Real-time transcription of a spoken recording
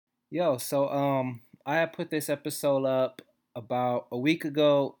I had put this episode up about a week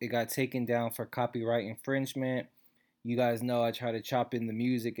ago. It got taken down for copyright infringement. You guys know I try to chop in the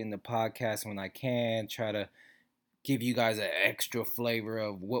music in the podcast when I can, try to give you guys an extra flavor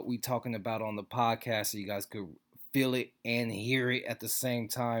of what we talking about on the podcast so you guys could feel it and hear it at the same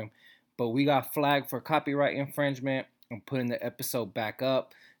time. But we got flagged for copyright infringement. I'm putting the episode back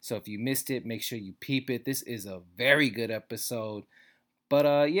up. So if you missed it, make sure you peep it. This is a very good episode.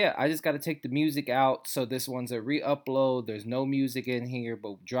 But yeah, I just got to take the music out. So this one's a re-upload. There's no music in here,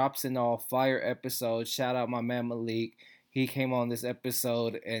 but drops in all fire episodes. Shout out my man Malik. He came on this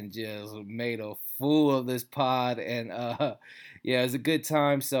episode and just made a fool of this pod. And yeah, it was a good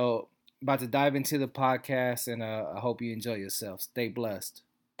time. So about to dive into the podcast, and I hope you enjoy yourself. Stay blessed.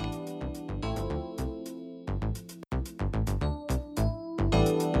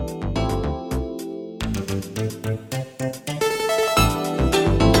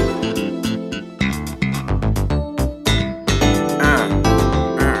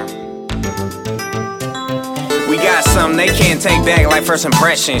 They can't take back like first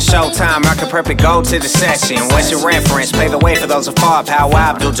impression. Showtime, I could perfect go to the session. What's your reference? Pay the way for those afar. Power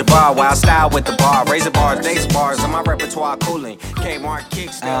Abdul Jabbar, wild style with the bar. Razor bars, days bars on my repertoire cooling. Kmart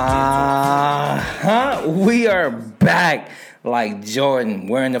kicks. We are back like Jordan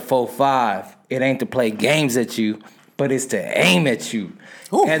wearing the 4-5. It ain't to play games at you, but it's to aim at you.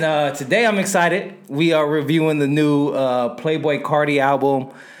 Ooh. And today I'm excited. We are reviewing the new Playboi Carti album.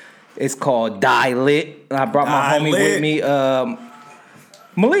 It's called Die Lit. I brought my homie with me,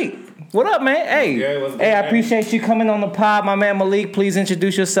 Malik. What up, man? Hey, I appreciate you coming on the pod, my man Malik. Please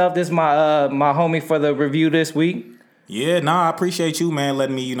introduce yourself. This is my homie for the review this week. Yeah, I appreciate you, man,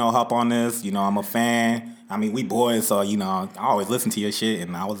 letting me, hop on this. I'm a fan. I mean, we boys, so, I always listen to your shit,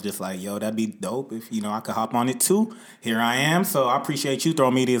 and I was just like, yo, that'd be dope if, I could hop on it too. Here I am, so I appreciate you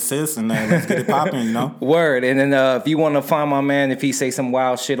throwing me the assist, and let's get it popping, Word, and then if you want to find my man, if he say some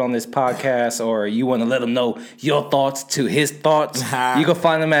wild shit on this podcast, or you want to let him know your thoughts to his thoughts, you can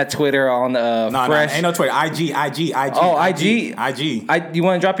find him at Twitter on Fresh. No, ain't no Twitter, IG. Oh, IG. You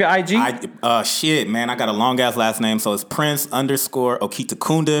want to drop your IG? Shit, man, I got a long-ass last name, so it's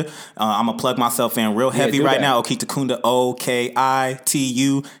Prince_Okitakunda. I'm going to plug myself in real heavy right now. Okitakunda,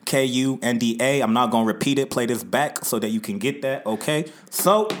 Okitukunda. I'm not going to repeat it. Play this back so that you can get that, okay?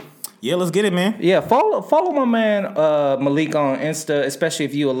 So, yeah, let's get it, man. Yeah, follow my man Malik on Insta, especially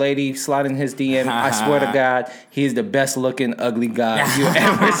if you a lady, slide in his DM. I swear to God, he's the best looking ugly guy you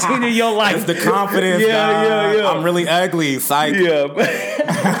ever seen in your life. It's the confidence, yeah. I'm really ugly, psych. Yeah.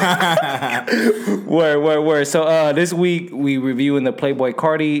 Word. So this week we reviewing the Playboi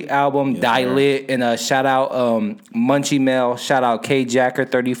Carti album, Die Lit, and shout out Munchie Mel, shout out K Jacker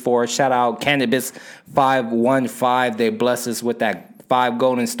 34, shout out Cannabis 515. They bless us with that 5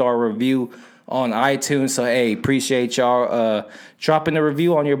 golden star review on iTunes. So hey, appreciate y'all dropping the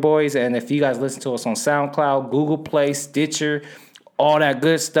review on your boys. And if you guys listen to us on SoundCloud, Google Play, Stitcher, all that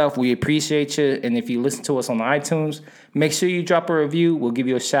good stuff, we appreciate you. And if you listen to us on iTunes, make sure you drop a review. We'll give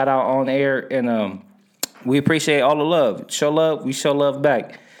you a shout out on air. And we appreciate all the love. Show love, we show love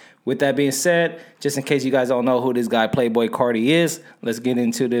back. With that being said, just in case you guys don't know who this guy Playboi Carti is, let's get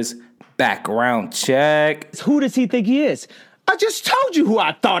into this background check. Who does he think he is? I just told you who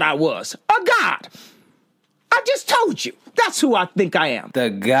I thought I was. A god. I just told you. That's who I think I am. The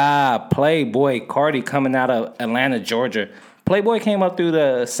guy, Playboi Carti, coming out of Atlanta, Georgia. Playboi came up through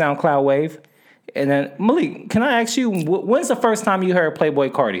the SoundCloud wave. And then, Malik, can I ask you, when's the first time you heard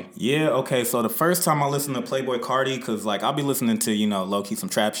Playboi Carti? Yeah, okay, so the first time I listened to Playboi Carti, because, I'll be listening to, low-key some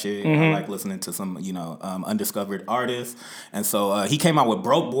trap shit. Mm-hmm. I like listening to some, undiscovered artists. And so he came out with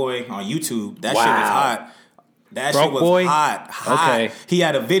Broke Boy on YouTube. That shit was hot. That Broke shit was boy? hot. Okay. He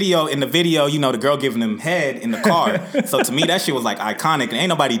had a video. In the video, the girl giving him head in the car. So to me, that shit was iconic. And ain't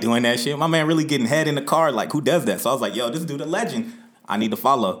nobody doing that shit. My man really getting head in the car. Who does that? So I was like, yo, this dude a legend. I need to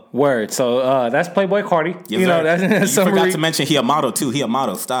follow. Word. So that's Playboi Carti. Yes, that's you forgot to mention he a model too. He a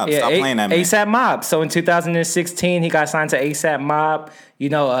model. Stop playing that man. ASAP Mob. So in 2016, he got signed to ASAP Mob.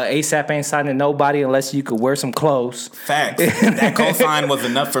 ASAP ain't signing nobody unless you could wear some clothes. Facts. That cosign was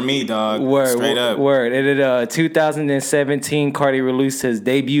enough for me, dog. Straight up. Word. And in 2017, Carti released his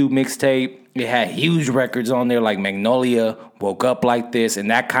debut mixtape. It had huge records on there like Magnolia, Woke Up Like This, and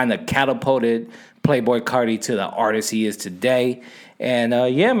that kind of catapulted Playboi Carti to the artist he is today. And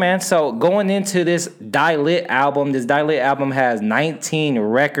yeah, man. So going into this Die Lit album has 19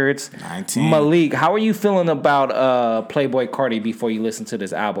 records. 19. Malik, how are you feeling about Playboi Carti before you listen to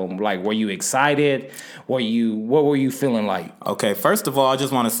this album? Like, were you excited? What were you feeling like? Okay, first of all, I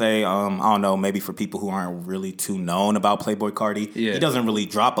just want to say, I don't know, maybe for people who aren't really too known about Playboi Carti, he doesn't really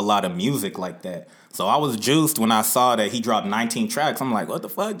drop a lot of music like that. So I was juiced when I saw that he dropped 19 tracks. I'm like, what the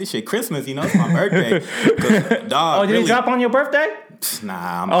fuck? This shit Christmas, it's my birthday. Dog, did he drop on your birthday?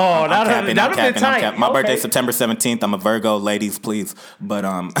 Nah, I'm capping. My Okay. birthday's September 17th. I'm a Virgo, ladies, please. But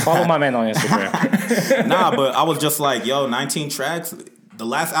follow my man on Instagram. Nah, but I was just like, 19 tracks. The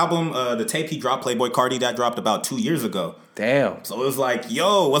last album, the tape he dropped, Playboi Carti, that dropped about 2 years ago. Damn. So it was like,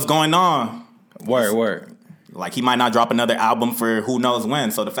 what's going on? Word. Like, he might not drop another album for who knows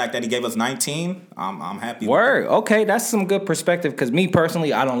when. So the fact that he gave us 19, I'm happy. Word. Okay, that's some good perspective. Because me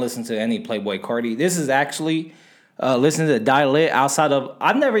personally, I don't listen to any Playboi Carti. This is actually listening to Die Lit outside of.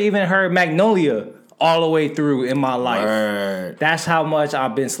 I've never even heard Magnolia all the way through in my life. Word. That's how much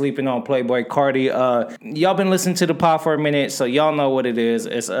I've been sleeping on Playboi Carti. Y'all been listening to the pod for a minute, so y'all know what it is.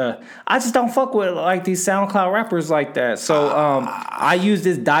 It's I just don't fuck with like these SoundCloud rappers like that. So I use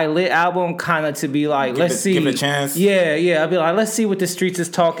this Die Lit album kind of to be like, let's see, give it a chance. Yeah. I'll be like, let's see what the streets is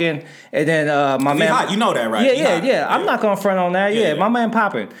talking, and then my man, hot. You know that, right? Yeah. I'm not gonna front on that. Yeah, my man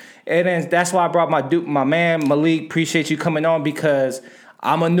popping, and then that's why I brought my man Malik. Appreciate you coming on because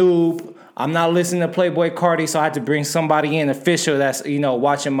I'm a noob. I'm not listening to Playboi Carti, so I had to bring somebody in official that's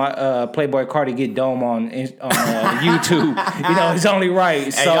watching my Playboi Carti get dome on YouTube. It's only right.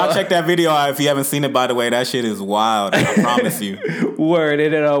 Hey, so y'all check that video out if you haven't seen it. By the way, that shit is wild. I promise you. Word.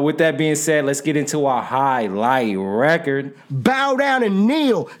 And with that being said, let's get into our highlight record. Bow down and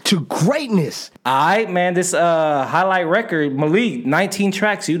kneel to greatness. All right, man. This highlight record, Malik, 19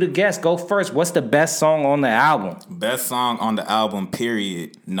 tracks. You the guest. Go first. What's the best song on the album? Best song on the album,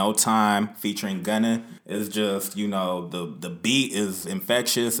 period. No Time, featuring Gunna. It's just, the beat is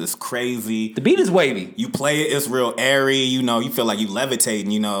infectious. It's crazy. The beat is wavy. You play it, it's real airy. You feel like you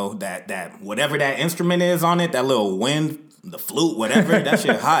levitating. That whatever that instrument is on it, that little wind, the flute, whatever, that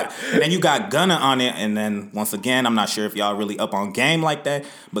shit hot. And then you got Gunna on it. And then once again, I'm not sure if y'all really up on game like that,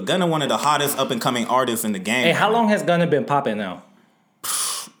 but Gunna, one of the hottest up and coming artists in the game. Hey, how long has Gunna been popping now?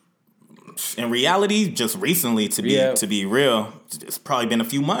 In reality, just recently, to be real, it's probably been a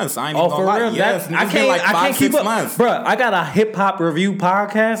few months. I ain't even gonna for lie. real? Yes, I it's been like I can't keep 5-6 up, months. Bruh, I got a hip hop review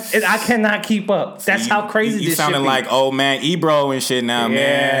podcast, and I cannot keep up. That's how crazy this shit. You sounding like old man Ebro and shit now,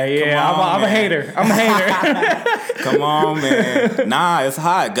 man. Yeah. I'm a hater. Come on, man. Nah, it's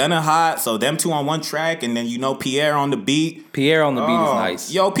hot. Gunna hot. So them two on one track, and then Pierre on the beat. Pierre on the beat is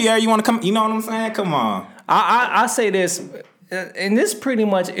nice. Yo, Pierre, you want to come? You know what I'm saying? Come on. I say this. And this pretty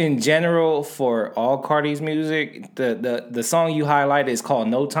much in general for all Carti's music. The song you highlighted is called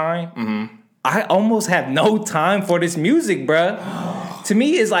No Time. Mm-hmm. I almost have no time for this music, bruh. To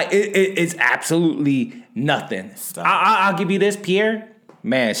me, it's like it's absolutely nothing. I'll give you this, Pierre.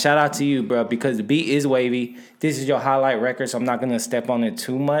 Man, shout out to you, bro, because the beat is wavy. This is your highlight record, so I'm not gonna step on it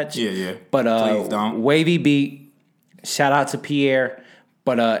too much. Yeah. But please don't. Wavy beat. Shout out to Pierre.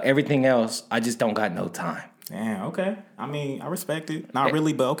 But everything else, I just don't got no time. Damn, okay. I mean, I respect it. Not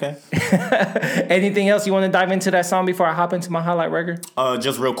really, but okay. Anything else you want to dive into that song before I hop into my highlight record?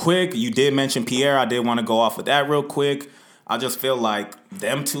 Just real quick, you did mention Pierre. I did want to go off of that real quick. I just feel like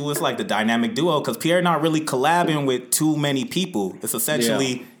them two is like the dynamic duo because Pierre not really collabing with too many people. It's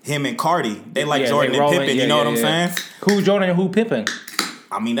essentially him and Carti. They like Jordan and Pippen. You know what I'm saying? Who Jordan and who Pippen?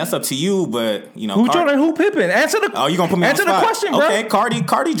 I mean, that's up to you, but who Jordan, who Pippen? Answer the. Oh, you gonna put me on the spot? Answer the question, bro. Okay,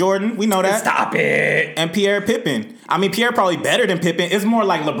 Carti Jordan, we know that. Stop it. And Pierre Pippen. I mean, Pierre probably better than Pippen. It's more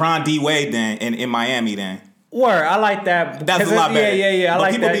like LeBron D Wade than in Miami then. Word, I like that. That's a lot better. Yeah. I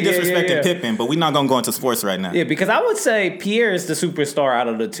like that. People be disrespecting Pippen, but we're not gonna go into sports right now. Yeah, because I would say Pierre is the superstar out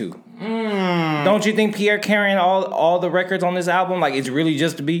of the two. Don't you think Pierre carrying all the records on this album? Like, it's really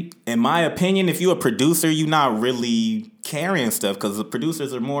just the beat? In my opinion, if you're a producer, you're not really carrying stuff because the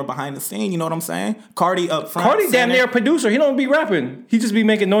producers are more behind the scene. You know what I'm saying? Carti up front. Carti damn near a producer. He don't be rapping. He just be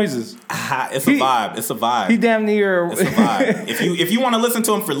making noises. It's a vibe. It's a vibe. He damn near. It's a vibe. If you want to listen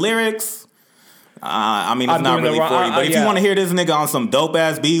to him for lyrics. I mean, it's not really for you. But if you want to hear this nigga on some dope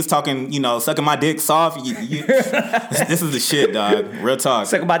ass beats talking, sucking my dick soft, this is the shit, dog. Real talk.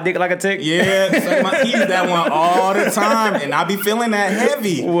 Sucking my dick like a tick? Yeah, he use that one all the time, and I be feeling that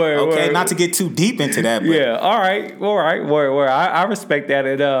heavy. Word. Not to get too deep into that. But. Yeah, all right. Word. I respect that.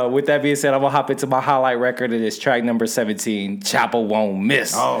 And with that being said, I'm going to hop into my highlight record. It is track number 17, Chopper Won't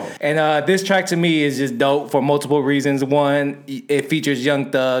Miss. Oh. And this track to me is just dope for multiple reasons. One, it features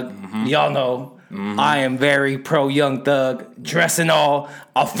Young Thug. Mm-hmm. Y'all know. I am very pro Young Thug, dressing all.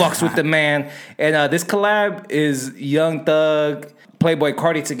 I fucks with the man. And this collab is Young Thug, Playboi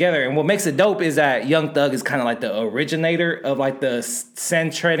Carti together. And what makes it dope is that Young Thug is kind of like the originator of like the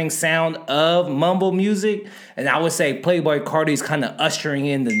centrating sound of mumble music. And I would say Playboi Carti is kind of ushering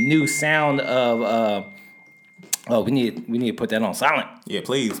in the new sound of we need to put that on silent. Yeah,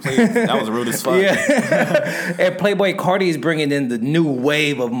 please. That was rude as fuck. Yeah. And Playboi Carti is bringing in the new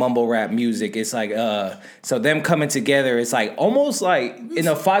wave of mumble rap music. It's like, so them coming together, it's like almost like in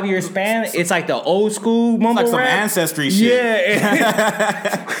a 5-year span, it's like the old school mumble It's like rap. some ancestry shit.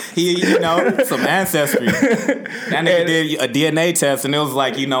 Yeah. Some ancestry. That nigga did a DNA test and it was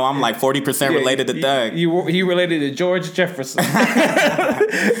like, I'm like 40% related to Thug. He related to George Jefferson.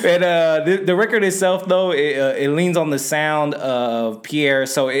 And the record itself, though, it leans on the sound of Pierre.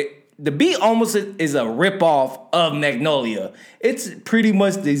 So the beat almost is a ripoff of Magnolia. It's pretty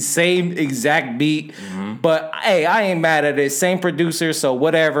much the same exact beat. But hey, I ain't mad at it. Same producer, so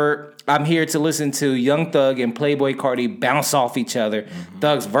whatever. I'm here to listen to Young Thug and Playboi Carti bounce off each other.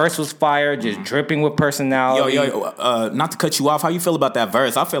 Thug's verse was fire, just dripping with personality. Not to cut you off, how you feel about that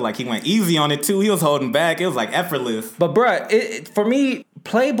verse? I feel like he went easy on it too. He was holding back. It was like effortless. But bruh, for me,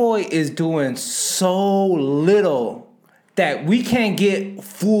 Playboi is doing so little that we can't get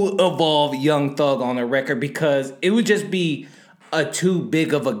full evolved Young Thug on the record because it would just be too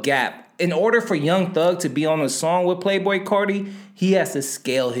big of a gap. In order for Young Thug to be on a song with Playboi Carti, he has to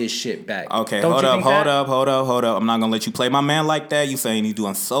scale his shit back. Okay, Don't hold you up. think that? I'm not gonna let you play my man like that. You saying he's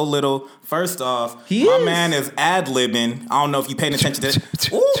doing so little. First off, He my is. man is ad-libbing. I don't know if you paying attention to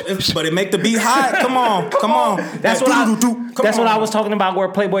that. Ooh, but it make the beat hot. Come on. That's That what doo-doo-doo-doo. Come that's what on. I was talking about. Where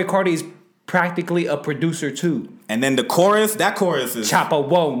Playboi Carti is practically a producer too. And then the chorus, that chorus is Chopper,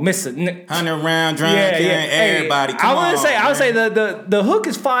 whoa, miss it. 100 round drum, everybody. Come I on, would say the hook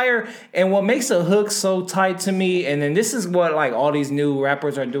is fire, and what makes a hook so tight to me, and then this is what like all these new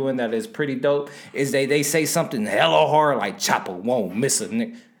rappers are doing that is pretty dope, is they say something hella hard like chopper won't miss it,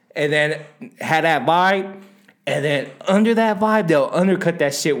 and then had that vibe, and then under that vibe they'll undercut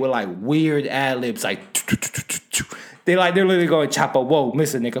that shit with like weird ad libs like. They're literally going chopper, whoa,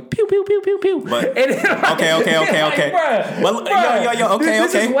 miss a nigga, pew pew pew pew pew. But, and then, okay. Bruh, Well, yo, okay,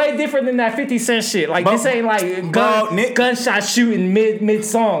 this okay. is way different than that 50 Cent shit. Like this ain't like gunshot shooting mid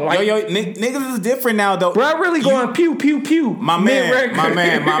song. Like niggas is different now though. bro, really going pew pew pew. My man.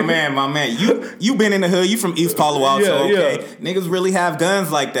 You been in the hood. You from East Palo Alto, okay? Yeah. Niggas really have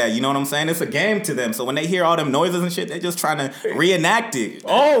guns like that. You know what I'm saying? It's a game to them. So when they hear all them noises and shit, they just trying to reenact it.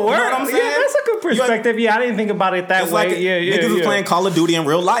 Oh, you know what I'm saying? Yeah, that's a good perspective. Yeah, I didn't think about it that It's way. like niggas is playing Call of Duty in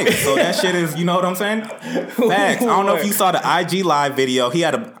real life. So that shit is, you know what I'm saying? Facts. I don't know if you saw the IG live video.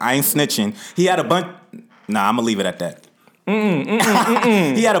 I ain't snitching. He had a bunch. Nah, I'm gonna leave it at that.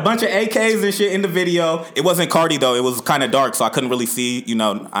 He had a bunch of AKs and shit in the video. It wasn't Cardi though. It was kind of dark, so I couldn't really see. I ain't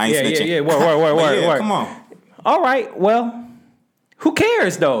snitching. Yeah. Word. Come on. All right. Well, who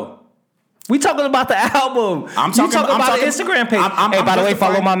cares though? We talking about the album. I'm talking about the Instagram page. By the way,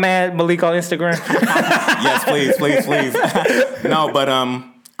 follow my man Malik on Instagram. Yes, please. No, but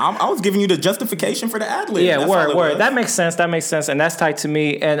I was giving you the justification for the ad-lib. Yeah, That's word. That makes sense, and that's tight to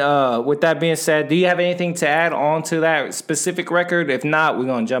me. And with that being said, do you have anything to add on to that specific record? If not, we're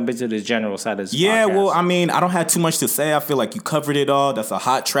going to jump into this general side of this podcast. Well, I mean, I don't have too much to say. I feel like you covered it all. That's a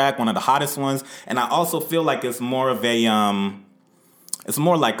hot track, one of the hottest ones. And I also feel like it's more of a... It's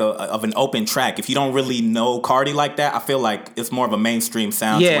more like of an open track. If you don't really know Cardi like that, I feel like it's more of a mainstream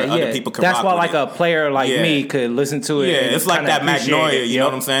sound where other people can rock That's why with like it. a player like me could listen to it. Yeah, and it's like that Magnolia, you know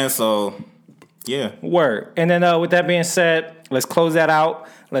what I'm saying? saying? So, yeah. Word. And then with that being said, let's close that out.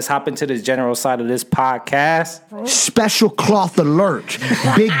 Let's hop into this general side of this podcast. Special cloth alert.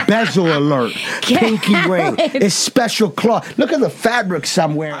 Big bezel alert. Pinky ring. It's special cloth. Look at the fabric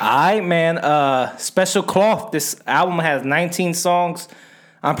somewhere. All right, man. Special Cloth. This album has 19 songs.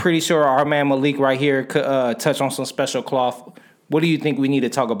 I'm pretty sure our man Malik right here could touch on some Special Cloth. What do you think we need to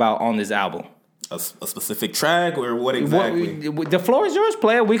talk about on this album? A specific track or what exactly? The floor is yours,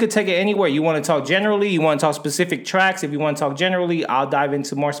 player. We could take it anywhere. You want to talk generally? You want to talk specific tracks? If you want to talk generally, I'll dive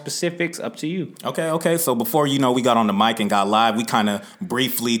into more specifics. Up to you. Okay. So before, we got on the mic and got live, we kind of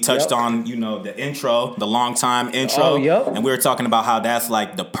briefly touched on, the intro, the long time intro. Oh, yep. And we were talking about how that's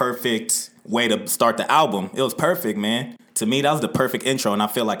like the perfect way to start the album. It was perfect, man. To me, that was the perfect intro. And I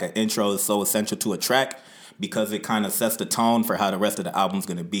feel like an intro is so essential to a track because it kind of sets the tone for how the rest of the album's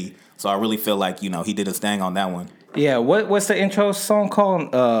going to be. So I really feel like, he did his thing on that one. Yeah, what's the intro song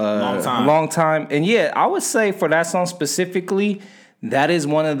called? Long Time. And yeah, I would say for that song specifically, that is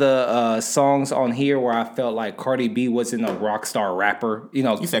one of the songs on here where I felt like Cardi B wasn't a rock star rapper.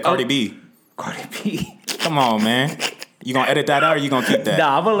 You said Cardi B. Cardi B. Come on, man. You gonna edit that out or you gonna keep that?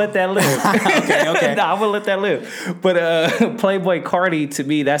 Nah, I'm gonna let that live. Okay. Nah, I'm gonna let that live. But Playboy Cardi, to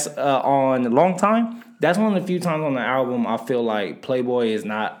me, that's on Long Time. That's one of the few times on the album I feel like Playboy is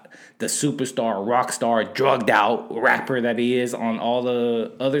not the superstar, rock star, drugged out rapper that he is on all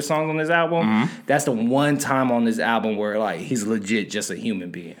the other songs on this album. Mm-hmm. That's the one time on this album where like he's legit just a human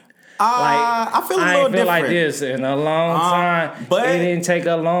being. I feel a little different. like this in a long time, but it didn't take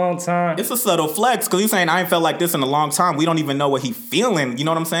a long time. It's a subtle flex because he's saying I ain't felt like this in a long time. We don't even know what he's feeling. You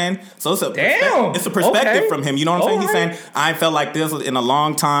know what I'm saying? So it's a perspective from him. You know what I'm saying? He's saying I ain't felt like this in a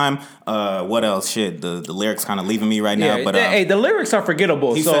long time. What else? Shit, the lyrics kind of leaving me right now. But hey, the lyrics are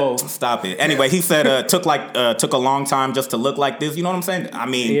forgettable. So stop it. Anyway, he said took a long time just to look like this. You know what I'm saying? I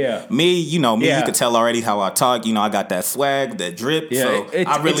mean, me. You could tell already how I talk. You know, I got that swag, that drip. Yeah, so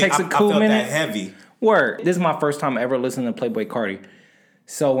it takes a cool minute. That heavy. Word. This is my first time ever listening to Playboy Cardi.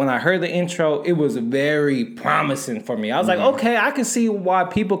 So when I heard the intro, it was very promising for me. I was like, okay, I can see why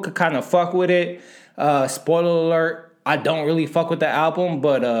people could kind of fuck with it. Spoiler alert, I don't really fuck with the album,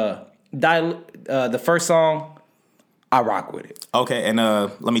 but the first song, I rock with it. Okay, and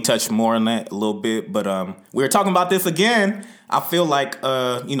let me touch more on that a little bit. But we were talking about this again. I feel like,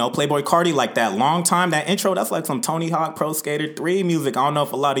 Playboy Cardi, like that long time, that intro, that's like some Tony Hawk Pro Skater 3 music. I don't know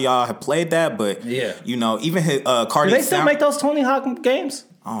if a lot of y'all have played that, but, even his Cardi. Do they still make those Tony Hawk games?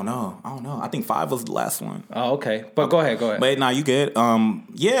 I don't know. I think 5 was the last one. Oh, okay. But go ahead. But nah, you good.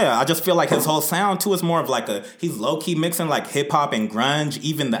 I just feel like his whole sound too is more of like he's low key mixing like hip hop and grunge.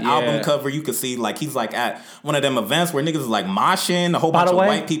 Even the album cover, you could see like he's like at one of them events where niggas is like moshing, a whole bunch of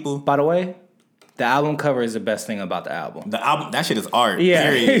white people. By the way, the album cover is the best thing about the album. The album, that shit is art. Yeah,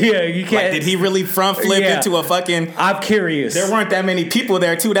 period. Yeah. You can't. Like, did he really front flip into a fucking? I'm curious. There weren't that many people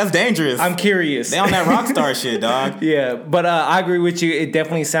there too. That's dangerous. I'm curious. They on that rock star shit, dog. Yeah, but I agree with you. It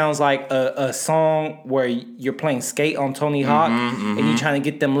definitely sounds like a song where you're playing skate on Tony Hawk and you're trying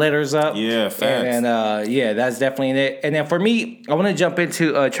to get them letters up. Yeah, facts. And that's definitely it. And then for me, I want to jump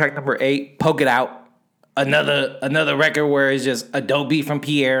into track number 8, "Poke It Out." Another record where it's just a dope beat from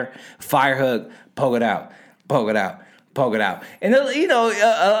Pierre, fire hook, poke it out. Poke it out, poke it out. And,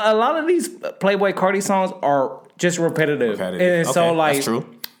 a lot of these Playboy Cardi songs are just repetitive. And so, like, that's true.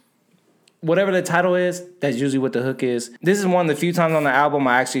 Whatever the title is, that's usually what the hook is. This is one of the few times on the album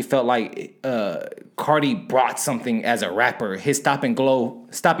I actually felt like Cardi brought something as a rapper. His stop and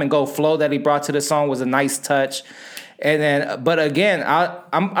go flow that he brought to the song was a nice touch. And then, but again,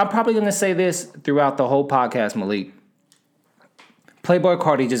 I'm probably going to say this throughout the whole podcast, Malik. Playboy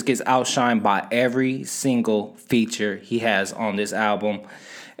Cardi just gets outshined by every single feature he has on this album.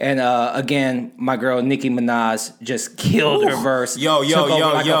 And again, my girl Nicki Minaj just killed her verse. Took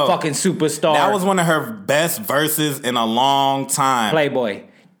over like a fucking superstar. That was one of her best verses in a long time. Playboy.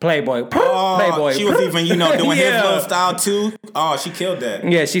 Playboy. She was even, doing his little style too. Oh, she killed that.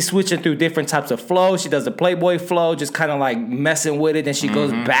 Yeah, she's switching through different types of flows. She does the Playboy flow, just kind of like messing with it. Then she goes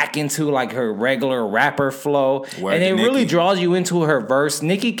back into like her regular rapper flow. And it really draws you into her verse.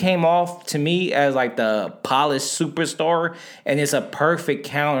 Nicki came off to me as like the polished superstar. And it's a perfect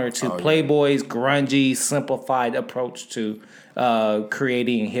counter to Playboy's grungy, simplified approach to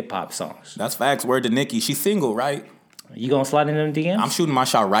creating hip hop songs. That's facts. Word to Nicki. She's single, right? You gonna slide in them DMs? I'm shooting my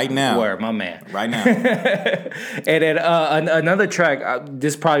shot right now. Word, my man. Right now. And then another track,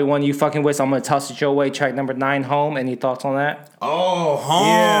 this is probably one you fucking with, so I'm gonna toss it your way. Track number 9, "Home." Any thoughts on that? Oh,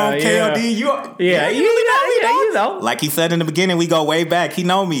 Home. KOD, you know. Like he said in the beginning, we go way back. He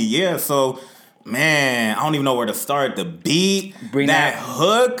know me. Yeah, so... Man, I don't even know where to start. The beat, bring that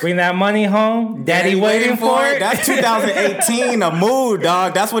hook. Bring that money home. Daddy waiting for it. That's 2018, a mood,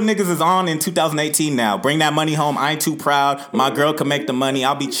 dog. That's what niggas is on in 2018 now. Bring that money home. I ain't too proud. My girl can make the money.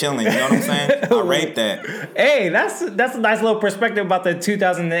 I'll be chilling. You know what I'm saying? I rate that. Hey, that's a nice little perspective about the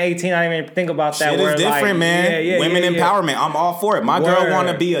 2018. I didn't even think about that. Shit is different, man. Women empowerment. I'm all for it. My girl want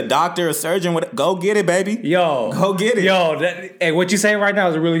to be a doctor, a surgeon. Go get it, baby. Yo. Go get it. Yo, hey, what you saying right now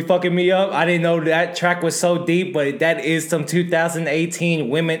is really fucking me up. I didn't know that track was so deep, but that is some 2018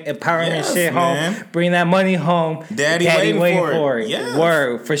 women empowerment shit. Man. Home, bring that money home. Daddy waiting for it. Yes.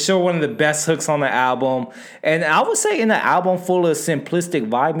 Word, for sure, one of the best hooks on the album. And I would say in an album full of simplistic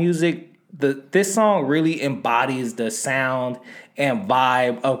vibe music, this song really embodies the sound and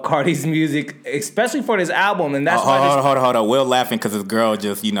vibe of Cardi's music, especially for this album. And that's why hold on. Will laughing because his girl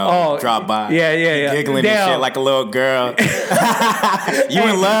just, dropped by. Yeah. Giggling and shit like a little girl. You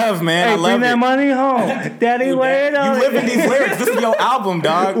in love, man. Hey, I love bring that it. money home. Daddy, wait on You living these lyrics. This is your album,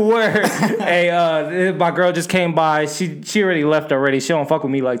 dog. Word. Hey, my girl just came by. She already left already. She don't fuck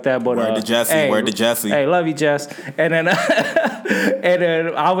with me like that. But Word to Jesse. Hey, Word to Jesse. Hey, love you, Jess. And then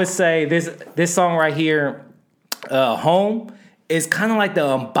I would say this song right here, Home, is kind of like the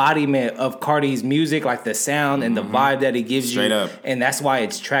embodiment of Cardi's music, like the sound and the vibe that it gives Straight you. up. And that's why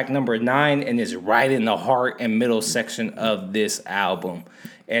it's track number 9 and is right in the heart and middle section of this album.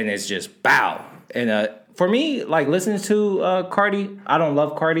 And it's just bow. And for me, like listening to Cardi, I don't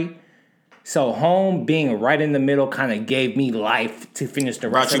love Cardi. So Home being right in the middle kind of gave me life to finish the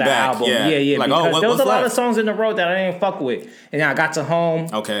rest of the album. Yeah. Like, because there was a lot left? of songs in the road that I didn't fuck with. And then I got to Home.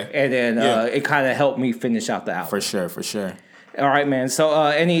 Okay. And then it kind of helped me finish out the album. For sure. All right, man. So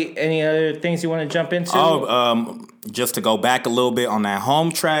any other things you want to jump into? Just to go back a little bit on that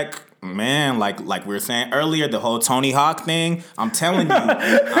Home track, man, like we were saying earlier, the whole Tony Hawk thing, I'm telling you.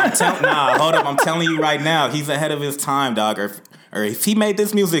 Hold up. I'm telling you right now, he's ahead of his time, dog. Or if he made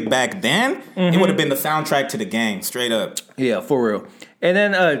this music back then, it would have been the soundtrack to the game, straight up. Yeah, for real. And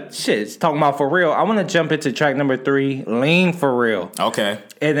then, talking about for real, I want to jump into track number 3, Lean for Real. Okay.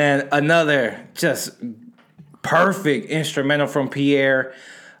 And then another just perfect instrumental from Pierre,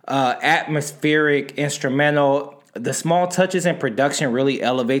 atmospheric instrumental. The small touches in production really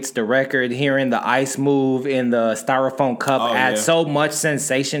elevates the record. Hearing the ice move in the styrofoam cup adds so much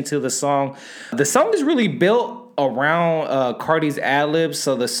sensation to the song. The song is really built around Cardi's ad-libs,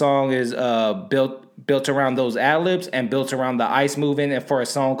 so the song is built around those ad-libs and built around the ice moving. And for a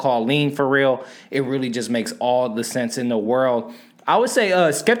song called Lean for Real, it really just makes all the sense in the world. I would say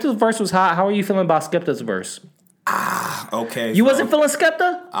Skepta's verse was hot. How are you feeling about Skepta's verse? Okay. You wasn't feeling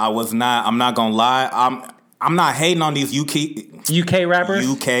Skepta? I was not. I'm not gonna lie. I'm not hating on these UK rappers?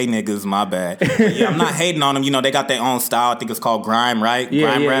 UK niggas, my bad. Yeah, I'm not hating on them. You know, they got their own style. I think it's called grime, right?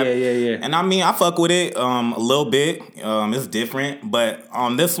 Yeah, grime rap. Yeah. And I mean, I fuck with it a little bit. It's different. But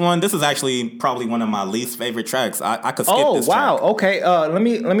on this one, this is actually probably one of my least favorite tracks. I could skip this track. Oh, wow. Okay. Let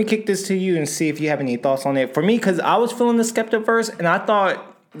me kick this to you and see if you have any thoughts on it. For me, because I was feeling the Skepta verse, and I thought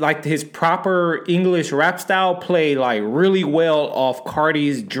like his proper English rap style played like really well off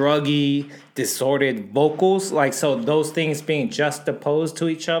Cardi's druggy, distorted vocals. Like, so those things being juxtaposed to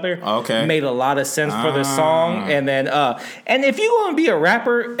each other made a lot of sense for the song. And then and if you're gonna be a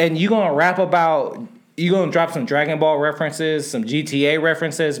rapper and you're gonna rap about, you're gonna drop some Dragon Ball references, some GTA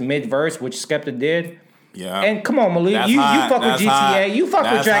references mid-verse, which Skepta did. Yeah. And come on, Malik, you fuck with GTA, hot. You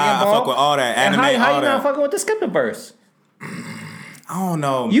fuck with Dragon Ball. I fuck with all that anime. And how all you that. not fucking with the Skepta verse? I don't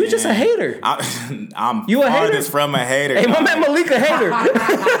know. You man. just a hater. I'm you a hater? farthest from a hater. Hey, my man Malik a hater.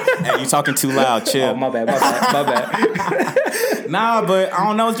 Hey, you talking too loud. Chill. Oh, my bad. Nah, but I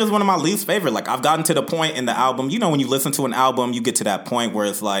don't know. It's just one of my least favorite. Like, I've gotten to the point in the album. You know, when you listen to an album, you get to that point where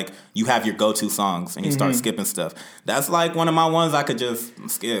it's like you have your go-to songs and you start skipping stuff. That's like one of my ones I could just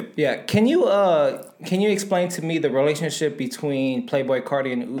skip. Yeah. Can you explain to me the relationship between Playboi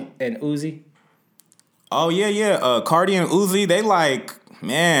Carti and Uzi? Oh, yeah. Cardi and Uzi, they like,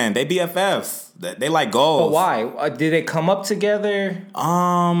 man, they BFFs. They like goals. But why? Did they come up together?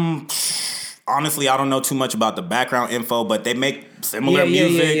 Honestly, I don't know too much about the background info, but they make similar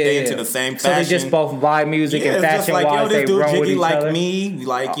music. They into the same fashion. So they just both vibe music and fashion like, wise. This they dude run with jiggy each like other. me.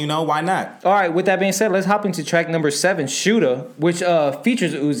 Like, why not? All right, with that being said, let's hop into track number 7, Shooter, which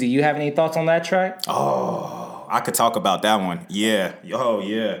features Uzi. You have any thoughts on that track? Oh, I could talk about that one. Yeah. Oh,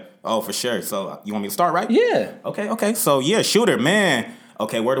 yeah. Oh, for sure. So you want me to start, right? Yeah. Okay. So, yeah, Shooter, man.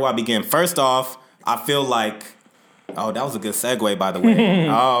 Okay, where do I begin? First off, I feel like... Oh, that was a good segue, by the way.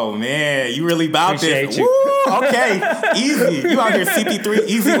 Oh, man, you really about Appreciate this. you. Woo, okay, easy. You out here CP3,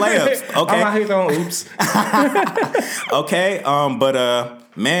 easy layups. Okay. I'm out here throwing oops. Okay,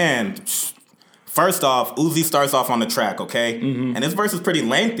 man... First off, Uzi starts off on the track, okay? And this verse is pretty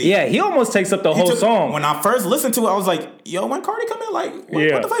lengthy. Yeah, he almost takes up the whole song. When I first listened to it, I was like, yo, when Cardi come in, like,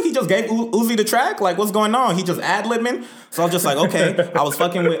 what the fuck? He just gave Uzi the track? Like, what's going on? He just ad-libbing? So I was just like, okay. I was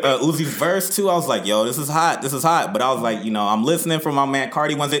fucking with Uzi's verse, too. I was like, yo, this is hot. But I was like, I'm listening for my man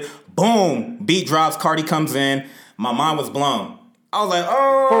Cardi. Once it, boom, beat drops, Cardi comes in. My mind was blown. I was like,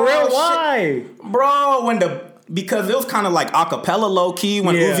 oh, for real? shit. Why? Bro, because it was kind of like acapella low key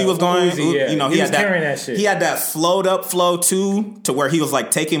when Uzi was going. Uzi, yeah. He was had carrying that shit. He had that slowed up flow too, to where he was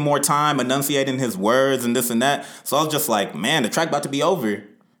like taking more time, enunciating his words and this and that. So I was just like, man, the track about to be over.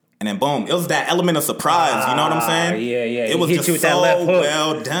 And then boom, it was that element of surprise. You know what I'm saying? Yeah. It was just so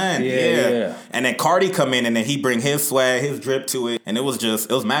well done. Yeah. And then Cardi come in and then he bring his swag, his drip to it, and it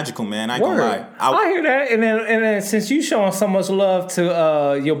was magical, man. I ain't gonna lie. I hear that. And then since you showing so much love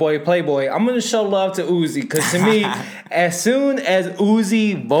to your boy Playboy, I'm gonna show love to Uzi, because to me, as soon as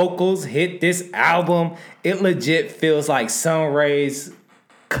Uzi vocals hit this album, it legit feels like sun rays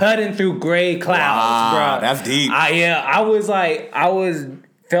cutting through gray clouds, bro. That's deep.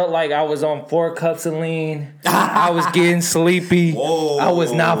 Felt like I was on 4 cups of lean. I was getting sleepy. Whoa. I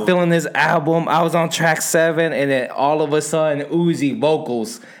was not feeling this album. I was on track 7, and then all of a sudden, Uzi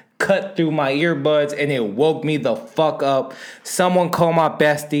vocals cut through my earbuds, and it woke me the fuck up. Someone called my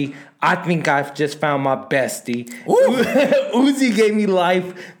bestie. I think I've just found my bestie. Uzi gave me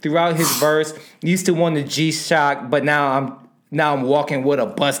life throughout his verse. Used to want the G-Shock, but now I'm walking with a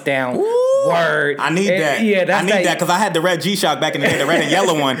bust down. Word. I need that. Yeah, I need that because I had the red G-Shock back in the day, the red and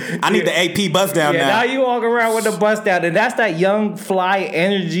yellow one. I need the AP bust down now. Now you walk around with the bust down, and that's that young fly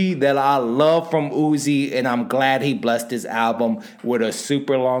energy that I love from Uzi, and I'm glad he blessed his album with a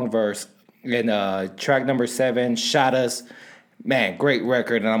super long verse. And track number 7, Shot Us. Man, great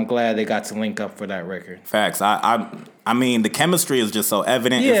record, and I'm glad they got to link up for that record. Facts. I mean, the chemistry is just so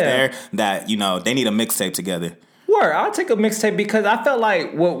evident. It's there that, they need a mixtape together. Word, I'll take a mixtape because I felt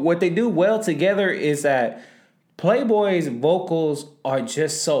like what they do well together is that Playboy's vocals are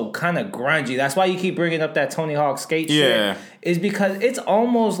just so kind of grungy. That's why you keep bringing up that Tony Hawk skate shit. Is because it's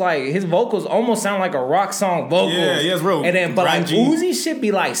almost like his vocals almost sound like a rock song vocals. Yeah, it's real. And then, but like Uzi should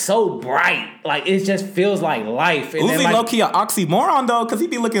be like so bright, like it just feels like life. And Uzi then, like, low key an oxymoron though, because he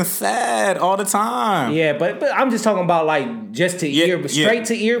be looking sad all the time. Yeah, but I'm just talking about like just to straight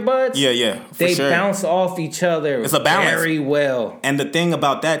to earbuds. Yeah, they bounce off each other. It's a balance very well. And the thing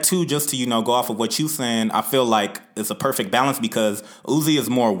about that too, just to go off of what you saying, I feel like it's a perfect balance because Uzi is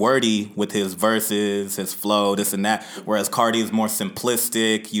more wordy with his verses, his flow, this and that, whereas Cardi is more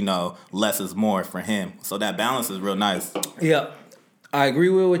simplistic, less is more for him. So that balance is real nice. Yeah, I agree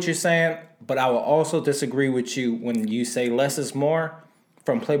with what you're saying, but I will also disagree with you when you say less is more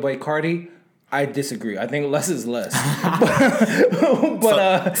from Playboy Cardi. I disagree. I think less is less.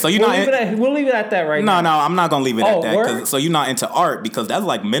 So you're we'll leave it at that right now. No, I'm not gonna leave it at that. So you're not into art because that's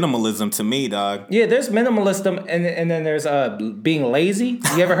like minimalism to me, dog. Yeah, there's minimalism and then there's being lazy.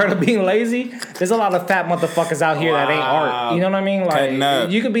 You ever heard of being lazy? There's a lot of fat motherfuckers out here that ain't art. You know what I mean? Like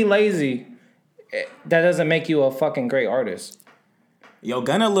you could be lazy. That doesn't make you a fucking great artist. Yo,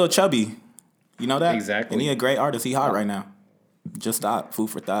 Gunna a little chubby. You know that? Exactly. And he a great artist. He hot right now. Just thought.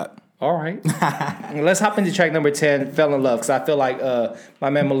 Food for thought. All right. Let's hop into track number 10, Fell in Love, because I feel like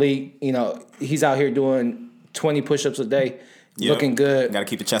my man Malik, he's out here doing 20 push-ups a day, looking good. Got to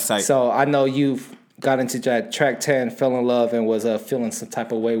keep the chest tight. So I know you've got into that track 10, Fell in Love, and was feeling some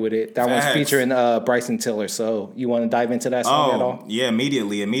type of way with it. That one's featuring Bryson Tiller. So you want to dive into that song at all? Yeah,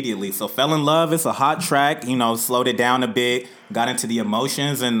 immediately. So Fell in Love, it's a hot track, slowed it down a bit, got into the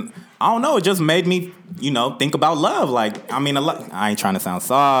emotions, and I don't know, it just made me, think about love. Like, I mean, I ain't trying to sound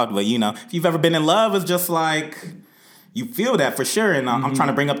soft, but, if you've ever been in love, it's just like, you feel that for sure. And I'm trying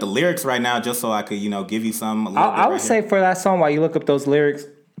to bring up the lyrics right now just so I could, give you some. I would say for that song, while you look up those lyrics,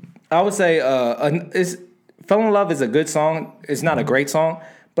 I would say Fell in Love is a good song. It's not a great song,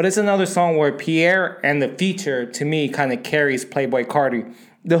 but it's another song where Pierre and the feature, to me, kind of carries Playboy Cardi.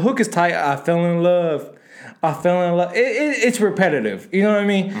 The hook is tight. I fell in love. It's repetitive. You know what I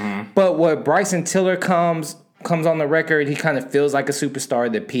mean? Mm-hmm. But what Bryson Tiller comes on the record, he kind of feels like a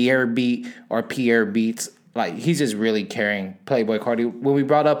superstar. The Pierre beat or Pierre beats, like he's just really carrying Playboy Cardi. When we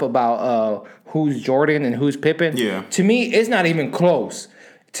brought up about who's Jordan and who's Pippen, to me, it's not even close.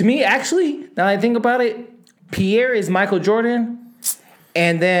 To me, actually, now that I think about it, Pierre is Michael Jordan,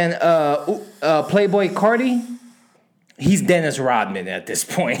 and then Playboy Cardi, he's Dennis Rodman at this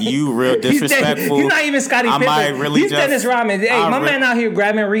point. You real disrespectful. He's not even Scottie Pippen. He's Dennis Rodman. Hey, my man out here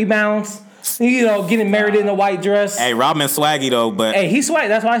grabbing rebounds, getting married in a white dress. Hey, Rodman's swaggy though, but hey, he's swaggy.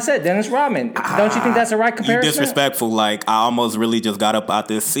 That's why I said Dennis Rodman. Don't you think that's a right comparison? You disrespectful. Like I almost really just got up out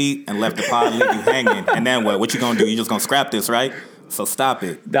this seat and left the pod, leave you hanging. And then what? What you gonna do? You just gonna scrap this, right? So stop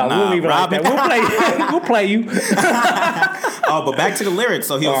it. No, we'll leave it Rodman. Like that. We'll play you. But back to the lyrics.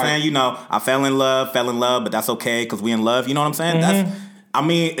 So he was saying, I fell in love, but that's okay because we in love. You know what I'm saying? Mm-hmm.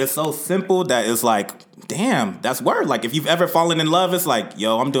 It's so simple that it's like, damn, that's word. Like if you've ever fallen in love, it's like,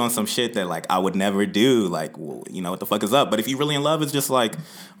 yo, I'm doing some shit that like I would never do. Like, well, what the fuck is up? But if you really in love, it's just like,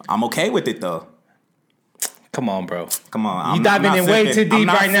 I'm okay with it though. Come on, bro. Come on. You diving in way too deep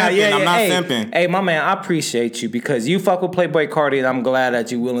right now. Yeah, I'm not hey, simping. Hey, my man, I appreciate you because you fuck with Playboi Carti, and I'm glad that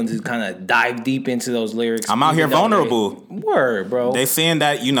you're willing to kind of dive deep into those lyrics. I'm out here vulnerable. Word, bro. They saying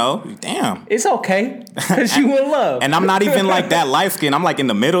that, damn. It's okay because you in love. And I'm not even like that light skin. I'm like in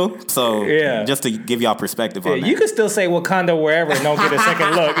the middle. So yeah, just to give y'all perspective on that. You can still say Wakanda wherever and don't get a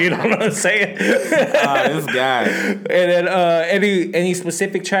second look. You know what I'm saying? This guy. And then any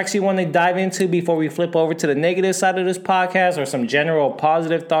specific tracks you want to dive into before we flip over to the negative side of this podcast, or some general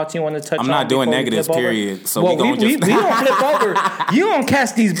positive thoughts you want to touch on? I'm not doing negatives, period. So we don't flip over. You don't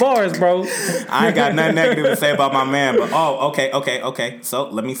catch these bars, bro. I ain't got nothing negative to say about my man, but okay. So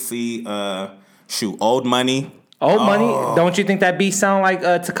let me see. Old Money. Old Money. Don't you think that beat sound like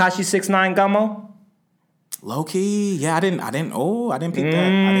Tekashi 6ix9ine Gummo? Low key, yeah. I didn't peep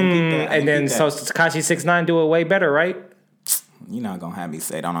that. And then so Tekashi 6ix9ine do it way better, right? You're not gonna have me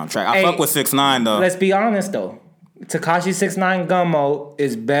say that on track. I fuck with 6ix9ine though. Let's be honest though. Tekashi 6ix9ine Gummo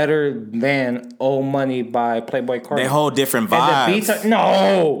is better than Old Money by Playboi Carti. They hold different vibes. And the beats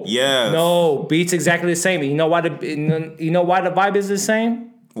are yes. Beats exactly the same. You know why the vibe is the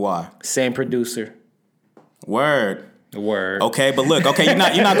same? Why? Same producer. Word. Okay, but look, you're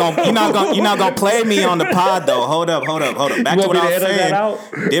not gonna play me on the pod though. Hold up. Back to what I was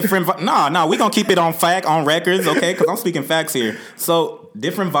saying. Different. No, we gonna keep it on records, okay? Because I'm speaking facts here. So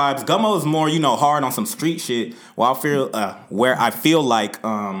different vibes. Gummo is more, hard on some street shit. While I feel like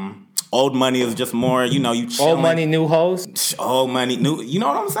Old Money is just more, you chillin'. Old Money, new hoes. Old Money, new. You know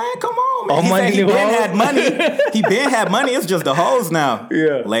what I'm saying? Come on, man. Old Money, he been had money. He been had money. It's just the hoes now.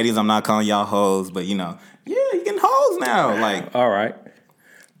 Yeah, ladies, I'm not calling y'all hoes, but yeah, you getting hoes now. Like, all right.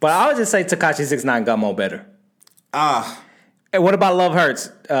 But I would just say Tekashi 6ix9ine Gummo better. And what about Love Hurts?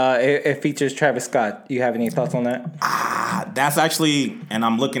 It features Travis Scott. You have any thoughts on that? That's actually, and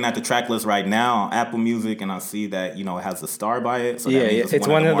I'm looking at the track list right now on Apple Music, and I see that it has a star by it. So that means it's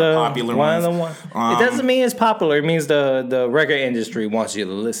one of the more popular ones. It doesn't mean it's popular. It means the record industry wants you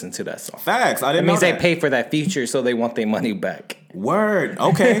to listen to that song. Facts. I didn't know that. It means they pay for that feature, so they want their money back. Word.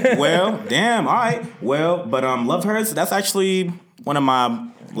 Okay. Well, damn. All right. Well, but Love Hurts. That's actually one of my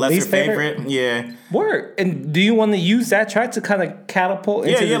lesser favorite. Yeah. Word. And do you want to use that track to kind of catapult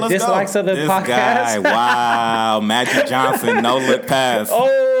into the dislikes of the podcast? Guy, wow. Magic Johnson, no look pass.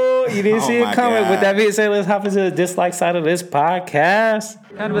 Oh, you didn't see it coming. With that being said, let's hop into the dislike side of this podcast.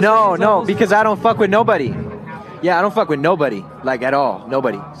 No, because I don't fuck with nobody. Yeah, I don't fuck with nobody, like at all.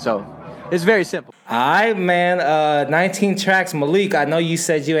 Nobody. So it's very simple. All right, man. 19 tracks. Malik, I know you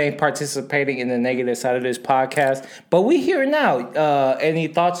said you ain't participating in the negative side of this podcast, but we here now. Any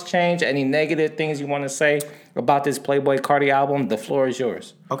thoughts change? Any negative things you want to say about this Playboi Carti album? The floor is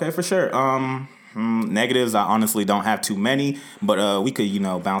yours. Okay, for sure. Negatives, I honestly don't have too many, but we could,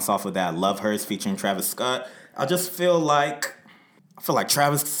 bounce off of that Love Hurts featuring Travis Scott. I just feel like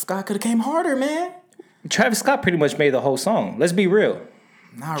Travis Scott could have came harder, man. Travis Scott pretty much made the whole song. Let's be real.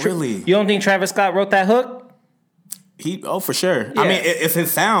 Not really. You don't think Travis Scott wrote that hook? For sure. Yeah. I mean, it's his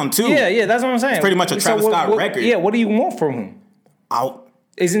sound too. Yeah, that's what I'm saying. It's pretty much a Travis Scott record. Yeah, what do you want from him?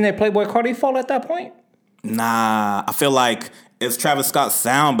 Isn't it Playboi Carti's fault at that point? Nah, I feel like it's Travis Scott's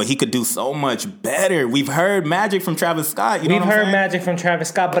sound, but he could do so much better. We've heard magic from Travis Scott. We've heard magic from Travis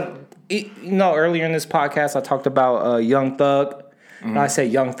Scott, but earlier in this podcast, I talked about Young Thug. Mm-hmm. And I said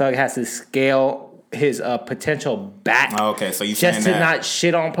Young Thug has to scale his potential back. Okay, so you just to not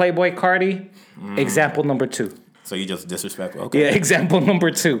shit on Playboi Carti. Example number 2. So you just disrespectful. Okay. Yeah, example number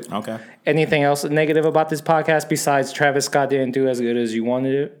 2. Okay. Anything else negative about this podcast besides Travis Scott didn't do as good as you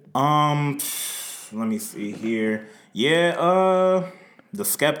wanted it? Let me see here. Yeah, the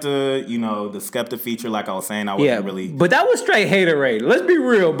Skepta feature, like I was saying, I wasn't really. But that was straight haterade. Let's be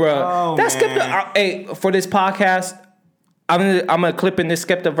real, bro. That Skepta. Hey, for this podcast, I'm gonna clip in this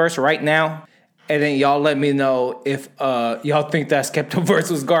Skepta verse right now. And then y'all let me know if y'all think that Skepta verse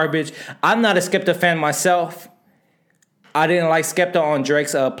was garbage. I'm not a Skepta fan myself. I didn't like Skepta on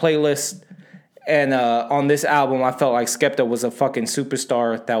Drake's playlist. And on this album, I felt like Skepta was a fucking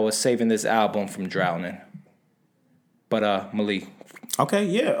superstar that was saving this album from drowning. But Malik. Okay,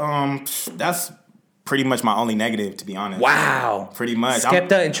 yeah. That's pretty much my only negative, to be honest. Wow. Pretty much.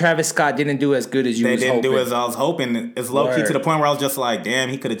 Skepta and Travis Scott didn't do as good as you was hoping. They didn't do as I was hoping. It's low-key to the point where I was just like, damn,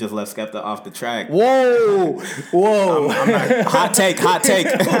 he could have just left Skepta off the track. Whoa. I'm not, hot take.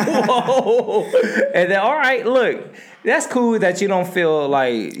 Whoa. And then, all right, look, that's cool that you don't feel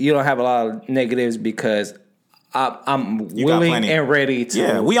like you don't have a lot of negatives because I'm willing and ready to.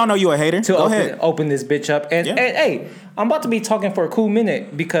 Yeah, we all know you a hater. Go ahead. Open this bitch up. And hey, I'm about to be talking for a cool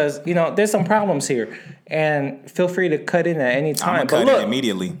minute because, there's some problems here. And feel free to cut in at any time. I'm going to cut in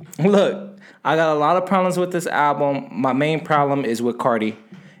immediately. Look, I got a lot of problems with this album. My main problem is with Cardi.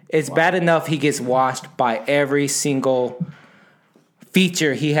 It's bad enough he gets washed by every single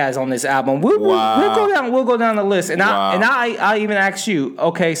feature he has on this album. We'll go down the list, and I even ask you.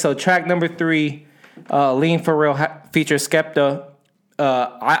 Okay, so track number 3, Lean for Real features Skepta.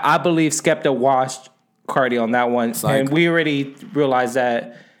 I believe Skepta washed Cardi on that one, and we already realized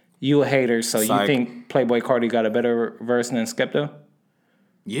that you a hater. So you think Playboi Carti got a better verse than Skepta?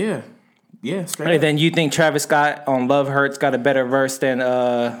 Yeah, straight And up. then you think Travis Scott on Love Hurts got a better verse than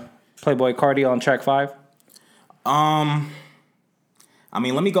Playboi Carti on track 5? I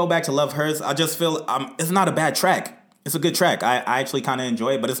mean, let me go back to Love Hurts. I just feel it's not a bad track. It's a good track. I actually kind of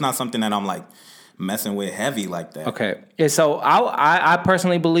enjoy it, but it's not something that I'm like messing with heavy like that. Okay. Yeah, so I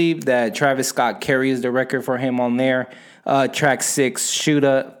personally believe that Travis Scott carries the record for him on there. Track 6,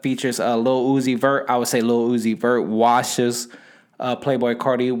 Shooter, features Lil Uzi Vert. I would say Lil Uzi Vert washes Playboi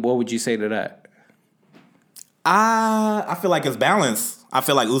Carti. What would you say to that? I feel like it's balanced. I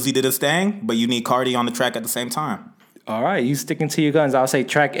feel like Uzi did his thing, but you need Cardi on the track at the same time. All right, you sticking to your guns. I'll say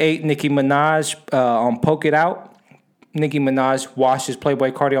track 8, Nicki Minaj on Poke It Out. Nicki Minaj washes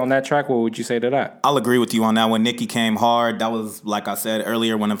Playboi Carti on that track. What would you say to that? I'll agree with you on that one. Nicki came hard. That was, like I said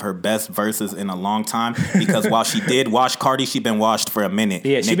earlier, one of her best verses in a long time. Because while she did wash Cardi, she been washed for a minute.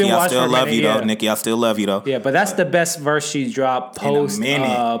 Yeah, she been washed for a minute, though. Nicki, I still love you though. Yeah, but that's the best verse she dropped post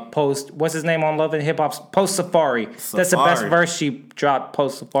what's his name on Love and Hip Hop? Post Safari. That's the best verse she dropped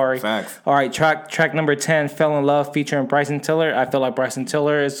post Safari. Facts. All right, track number 10, Fell in Love featuring Bryson Tiller. I feel like Bryson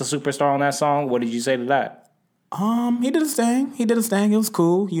Tiller is the superstar on that song. What did you say to that? He did his thing. It was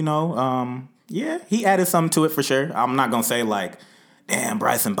cool, you know. Yeah, he added something to it for sure. I'm not gonna say like, damn,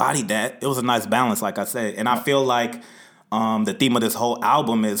 Bryson bodied that. It was a nice balance, like I said. And I feel like the theme of this whole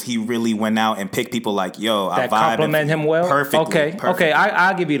album is he really went out and picked people like, yo, I vibe. That compliment him well? Perfectly. Okay,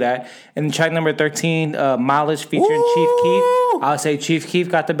 I'll give you that. And track number 13, Mileage featuring Chief Keef. I'll say Chief Keef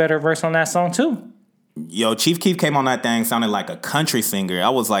got the better verse on that song too. Yo, Chief Keef came on that thing sounding like a country singer. I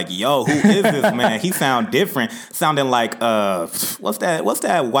was like, yo, who is this man? He sound different. Sounding like what's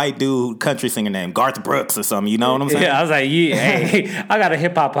that white dude country singer name? Garth Brooks or something, you know what I'm saying? Yeah, I was like, yeah, hey, I got a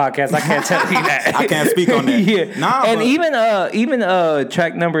hip hop podcast. I can't tell you that. I can't speak on that. Yeah. Nah, and even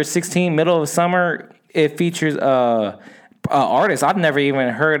track number 16, Middle of Summer, it features artist I've never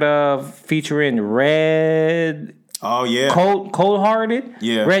even heard of featuring Red. Oh yeah, Cold Hearted.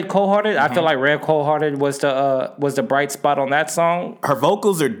 Yeah, Red Cold Hearted. I feel like Red Cold Hearted was the bright spot on that song. Her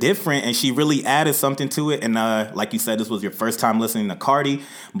vocals are different, and she really added something to it. And like you said, this was your first time listening to Cardi.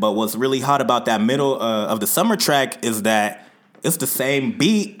 But what's really hot about that middle of the summer track is that it's the same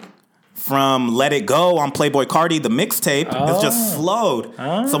beat from Let It Go on Playboi Carti, the mixtape. It's just slowed.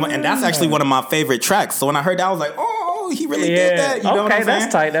 So, and that's actually one of my favorite tracks. So when I heard that, I was like, oh. He really did that. You know what I'm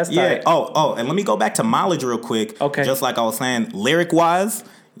saying? That's tight. Oh, and let me go back to Mileage real quick. Okay. Just like I was saying, lyric-wise,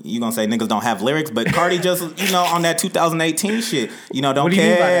 you gonna say niggas don't have lyrics, but Cardi just, on that 2018 shit, don't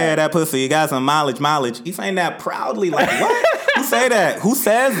care that pussy, you got some mileage. He's saying that proudly, like, what? Who say that? Who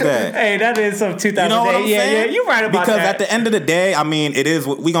says that? Hey, that is some 2008. You know what I'm saying? Yeah, you're right about because that. At the end of the day, I mean, it is,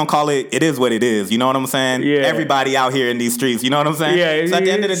 we gonna call it is what it is. You know what I'm saying? Yeah. Everybody out here in these streets, you know what I'm saying? Yeah. So at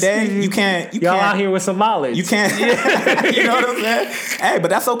the end of the day, you can't. Y'all out here with some mileage. You can't. You know what I'm saying? Hey, but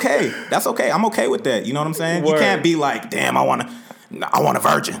that's okay. That's okay. I'm okay with that. You know what I'm saying? Word. You can't be like, damn, I want a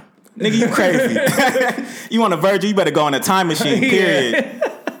virgin. Nigga, you crazy. You want a virgin, you better go in a time machine, period.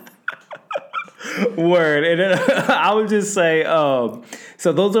 Word. And then I would just say, so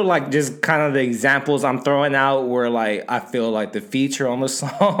those are like just kind of the examples I'm throwing out where like I feel like the feature on the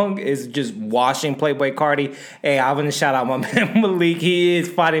song is just washing Playboi Carti. Hey, I want to shout out my man Malik. He is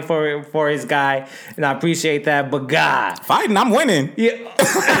fighting for his guy, and I appreciate that. But God, fighting, I'm winning. Yeah.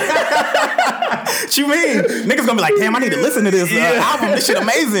 What you mean? Niggas gonna be like, damn, I need to listen to this album. This shit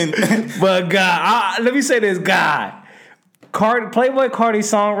amazing. But God, let me say this, God. Playboi Carti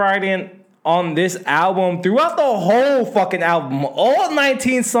songwriting on this album, throughout the whole fucking album, all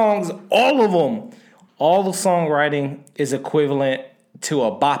 19 songs, all of them, all the songwriting is equivalent to a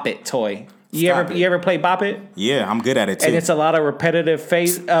Bop It toy. You ever play Bop It? Yeah, I'm good at it too. And it's a lot of repetitive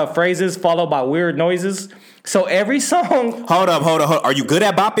phrases followed by weird noises. So every song. Hold up. Are you good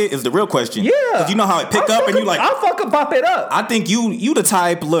at Bop It? Is the real question. Yeah. Because you know how it pick up and you like. I'll fucking bop it up. I think you the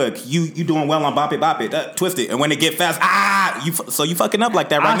type. Look, you doing well on Bop It, twist it, and when it get fast, so you fucking up like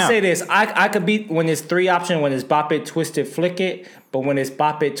that right now. I'll say this: I could beat when it's 3 options. When it's Bop It, twist it, flick it. But when it's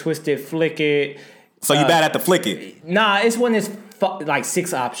Bop It, twist it, flick it. So you bad at the flick it? Nah, it's when it's like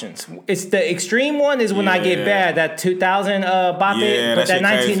 6 options. It's the extreme one is when I get bad. That 2000 Bop It, but that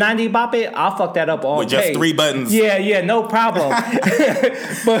 1990 Bop It, I'll fuck that up all with day. Just 3 buttons. Yeah, no problem.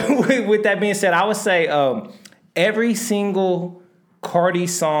 But with that being said, I would say every single Cardi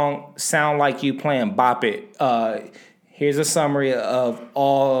song sound like you playing Bop It. Here's a summary of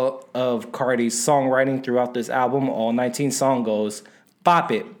all of Cardi's songwriting throughout this album. All 19 song goes: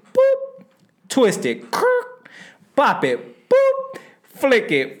 bop it, boop, twist it, bop it, boop,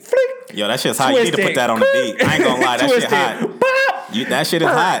 flick it, flick. Yo, that shit's hot. You need to put that on the beat. I ain't gonna lie, that shit hot. Bop, that shit is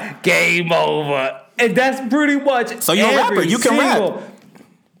hot. Game over. And that's pretty much. So you're a rapper. You can rap.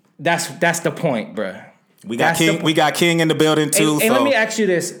 That's the point, bruh. We got King. We got King in the building too. And let me ask you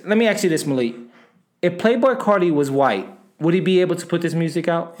this. Malik. If Playboi Carti was white, would he be able to put this music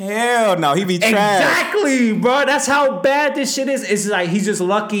out? Hell no, he be trash. Exactly, bro. That's how bad this shit is. It's like he's just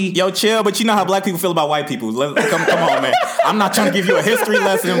lucky. Yo, chill. But you know how black people feel about white people. Come on, man. I'm not trying to give you a history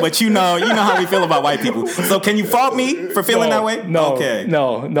lesson, but you know how we feel about white people. So can you fault me for feeling that way? No. Okay.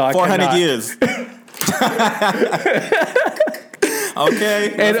 No. 400 years.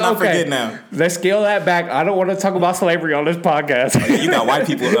 Okay, let's not forget now. Let's scale that back. I don't want to talk about slavery on this podcast. You got white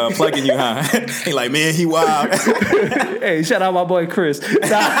people plugging you, huh? He like, man, he wild. Hey, shout out my boy Chris. Hey,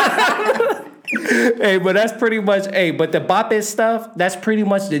 but that's pretty much. Hey, but the Bop It stuff, that's pretty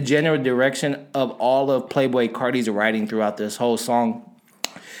much the general direction of all of Playboi Carti's writing throughout this whole song.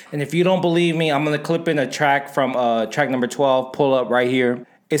 And if you don't believe me, I'm gonna clip in a track from track number 12. Pull up right here.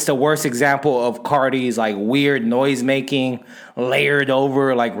 It's the worst example of Carti's like weird noise making, layered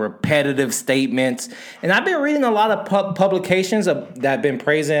over like repetitive statements. And I've been reading a lot of publications that have been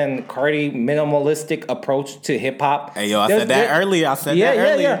praising Carti minimalistic approach to hip hop. Hey yo, I said that earlier.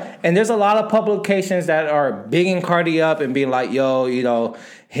 Yeah. And there's a lot of publications that are bigging Carti up and being like, yo, you know,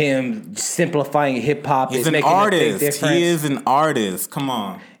 him simplifying hip hop is making a big difference. He is an artist. Come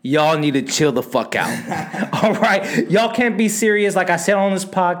on. Y'all need to chill the fuck out. All right? Y'all can't be serious, like I said on this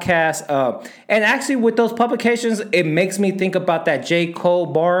podcast. And actually, with those publications, it makes me think about that J. Cole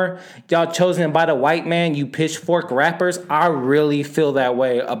bar. Y'all chosen by the white man, you pitchfork rappers. I really feel that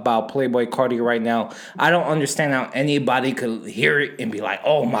way about Playboi Carti right now. I don't understand how anybody could hear it and be like,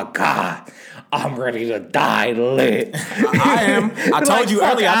 oh my God, I'm ready to die lit. I am. I told you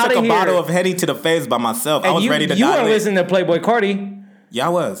earlier, I took a bottle of Henny to the face by myself. I was ready to die lit. You weren't listening to Playboi Carti. Yeah, I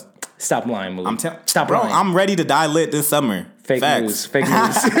was. Stop lying, Malik. Stop lying. I'm ready to die lit this summer. Fake news. Fuck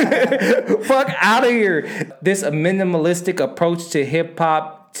out of here. This minimalistic approach to hip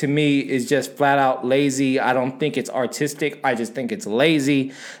hop to me is just flat out lazy. I don't think it's artistic. I just think it's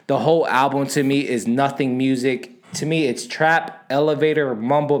lazy. The whole album to me is nothing music. To me, it's trap, elevator,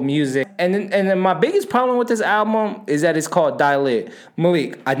 mumble music. And then my biggest problem with this album is that it's called Die Lit.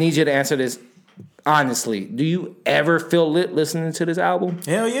 Malik, I need you to answer this. Honestly, do you ever feel lit listening to this album?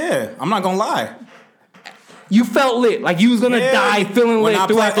 Hell yeah. I'm not gonna lie. You felt lit. Like you was gonna die feeling lit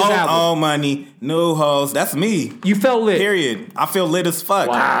throughout this album. Oh, money, new hoes. That's me. You felt lit. Period. I feel lit as fuck.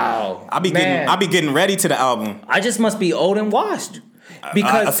 Wow. I be getting ready to the album. I just must be old and washed.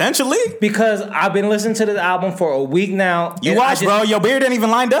 Because essentially. Because I've been listening to this album for a week now. You watched, bro. Your beard ain't even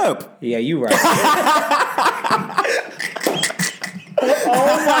lined up. Yeah, you right.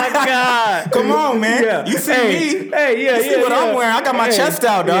 Oh my God! Come on, man. Yeah. You see me? Hey, yeah, you see what I'm wearing? I got my chest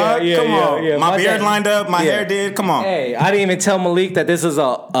out, dog. Come on. My beard lined up. My hair did. Come on. Hey, I didn't even tell Malik that this is a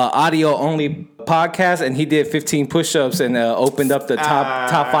audio only podcast, and he did 15 push-ups and opened up the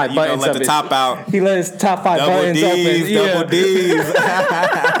top 5 buttons. Let the top out. He let his top 5 buttons open. Double D's.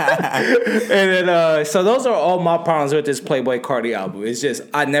 And then, so those are all my problems with this Playboi Carti album. It's just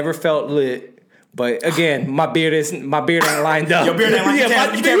I never felt lit. But again, my beard ain't lined up. Your beard ain't lined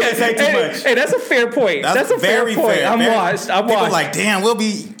up. You can't really say too much. Hey, that's a fair point. That's a very fair point. Fair. I'm washed. People like, damn, we'll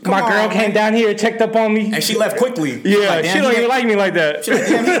be. My girl came down here, checked up on me, and she left quickly. Yeah, like, she don't even like me like that. She like,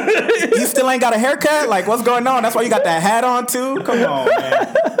 damn, you still ain't got a haircut? Like, what's going on? That's why you got that hat on too. Come on,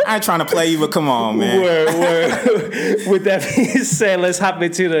 man. I ain't trying to play you, but come on, man. Word. With that being said, let's hop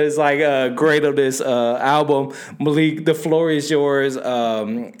into this grade of this album. Malik, the floor is yours.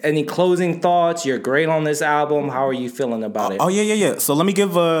 Any closing thoughts? Your grade on this album? How are you feeling about it? Oh yeah. So let me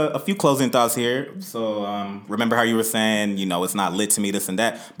give a few closing thoughts here. So remember how you were saying, you know, it's not lit to me, this and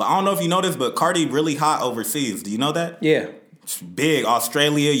that. But I don't know if you know this, but Carti really hot overseas. Do you know that? Yeah. It's big.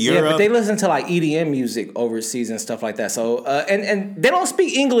 Australia, Europe. Yeah, but they listen to like EDM music overseas and stuff like that. So and they don't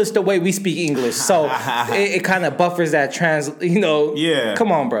speak English the way we speak English. So it kind of buffers that Yeah.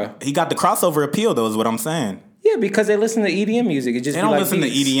 Come on, bro. He got the crossover appeal though, is what I'm saying. Yeah, because they listen to EDM music. It just they don't like listen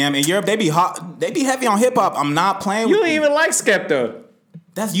beats. to EDM. In Europe, they be hot. They be heavy on hip hop. I'm not playing You with don't even like Skepta.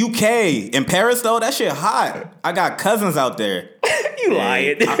 That's UK. In Paris, though, that shit hot. I got cousins out there. You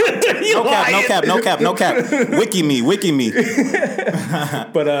lying. No cap. Wiki me.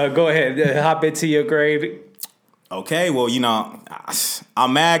 But go ahead. Hop into your grade. Okay, well,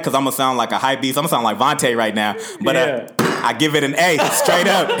 I'm mad because I'm going to sound like a hype beast. I'm going to sound like Vontae right now. But I give it an A, straight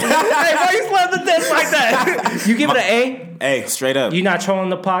up. Hey, why you slam the desk like that? You give it an A? A, straight up. You not trolling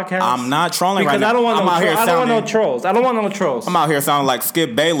the podcast? I'm not trolling right now. Because I don't want no trolls. I don't want no trolls. I'm out here sounding like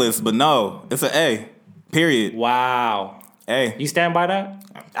Skip Bayless, but no, it's an A, period. Wow. A. You stand by that?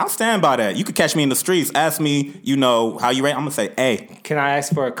 I'll stand by that. You could catch me in the streets. Ask me, how you rate. I'm going to say A. Can I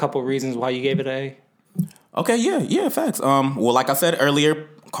ask for a couple reasons why you gave it an A? Okay, yeah, facts. Well, like I said earlier,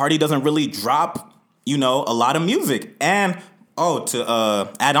 Cardi doesn't really drop, a lot of music. And, to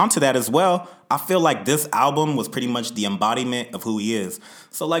add on to that as well, I feel like this album was pretty much the embodiment of who he is.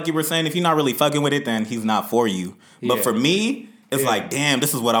 So like you were saying, if you're not really fucking with it, then he's not for you. But for me, it's like, damn,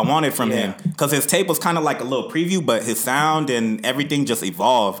 this is what I wanted from him. Because his tape was kind of like a little preview, but his sound and everything just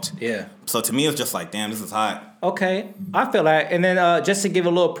evolved. Yeah. So to me, it's just like, damn, this is hot. Okay, I feel that. And then just to give a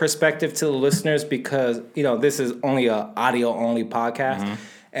little perspective to the listeners, because, this is only a audio-only podcast. Mm-hmm.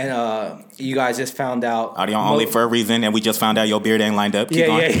 And you guys just found out. Audio only for a reason, and we just found out your beard ain't lined up. Keep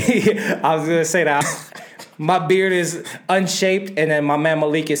going. I was going to say that. My beard is unshaped, and then my man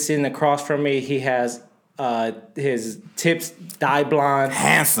Malik is sitting across from me. He has his tips dye blonde.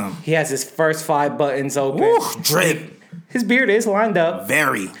 Handsome. He has his first 5 buttons open. Woo, drip. His beard is lined up.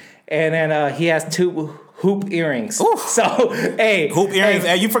 Very. And then he has 2 hoop earrings. Oof. So, hey. Hoop earrings.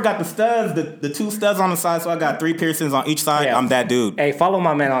 Hey, you forgot the studs, the 2 studs on the side, so I got 3 piercings on each side. Yeah. I'm that dude. Hey, follow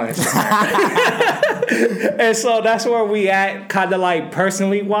my man on Instagram. And so that's where we at, kind of like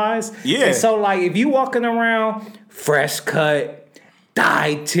personally wise. Yeah. And so like if you walking around, fresh cut,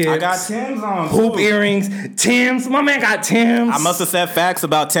 dyed tips. I got Timbs on hoop earrings, Timbs. My man got Timbs. I must have said facts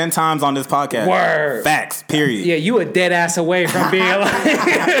about 10 times on this podcast. Word. Facts, period. Yeah, you a dead ass away from being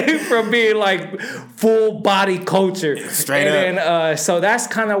like full body culture. Straight up. And then, so that's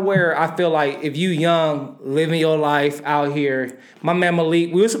kind of where I feel like if you young, living your life out here. My man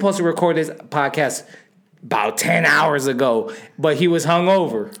Malik, we were supposed to record this podcast about 10 hours ago, but he was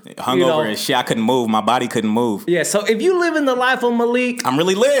hungover. And shit, I couldn't move. My body couldn't move. Yeah, so if you live in the life of Malik, I'm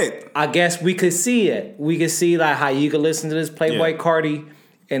really lit. I guess we could see it. We could see like how you could listen to this Playboy Cardi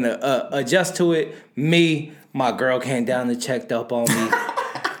and adjust to it. Me, my girl came down and checked up on me.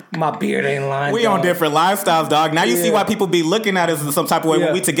 My beard ain't lined We up. on different lifestyles, dog. Now you see why people be looking at us in some type of way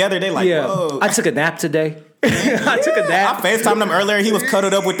when we together. They like, whoa. I took a nap today. I took a nap. I FaceTimed him earlier. He was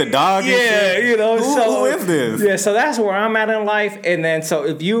cuddled up with the dog. And shit. Who is this? Yeah, so that's where I'm at in life. And then, so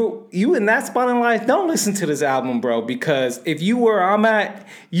if you in that spot in life, don't listen to this album, bro. Because if you where I'm at,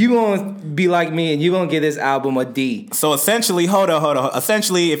 you gonna be like me and you gonna give this album a D. So essentially, hold on.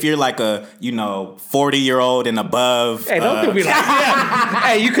 Essentially, if you're like a 40-year-old and above, hey, don't do me like that.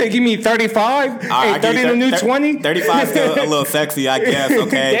 Hey, you could give me 35. Hey, 30 the new 20. 35 still a little sexy, I guess.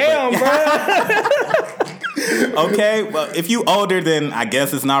 Okay. Damn, bro. Okay, well, if you older, then I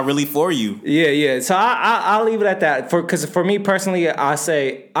guess it's not really for you. Yeah. So I'll leave it at that. Because for me personally, I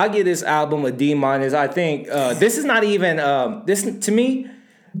say I give this album a D-. I think this is not even this to me.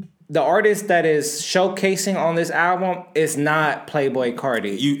 The artist that is showcasing on this album is not Playboy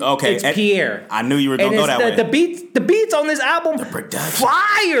Cardi. It's Pierre. I knew you were gonna go that way. The beats on this album, the production,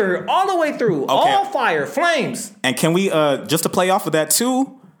 fire all the way through, all fire, flames. And can we just to play off of that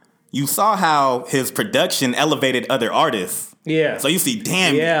too? You saw how his production elevated other artists. Yeah. So you see,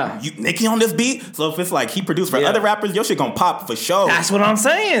 damn, you Nicki on this beat. So if it's like he produced for other rappers, your shit gonna pop for sure. That's what I'm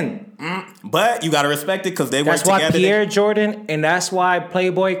saying. But you gotta respect it because they work together. That's why Pierre Jordan, and that's why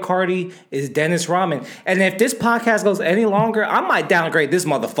Playboy Cardi is Dennis Rodman. And if this podcast goes any longer, I might downgrade this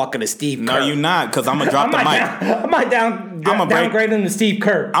motherfucker to Steve Kerr. No, you're not, because I'm gonna drop the mic. I might downgrade him to Steve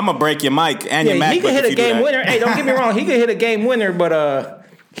Kerr. I'm gonna break your mic and your MacBook. He can hit a game winner. Hey, don't get me wrong, he can hit a game winner, but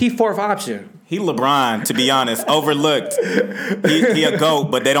he fourth option. He LeBron, to be honest, overlooked. He a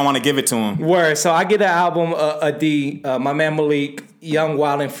GOAT, but they don't want to give it to him. Word. So I get the album a D. My man Malik, Young,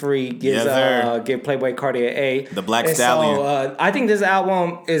 Wild, and Free, give Playboy Cardi an A. The Black Stallion. So I think this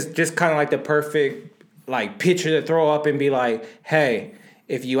album is just kind of like the perfect like picture to throw up and be like, hey,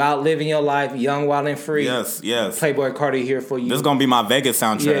 if you out living your life, Young, Wild, and Free, yes, Playboy Cardi here for you. This is gonna be my Vegas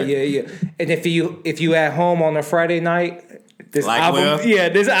soundtrack. Yeah. And if you at home on a Friday night. This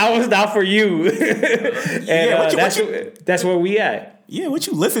album's not for you. And that's where we at. Yeah, what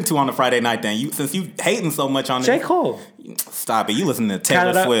you listen to on a Friday night then? Since you hating so much on J. it. Cole. Stop it. You listen to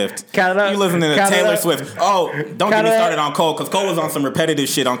Taylor Swift. Count it up. You listening to Count it Taylor up. Swift. Oh, don't get me started on Cole, because Cole was on some repetitive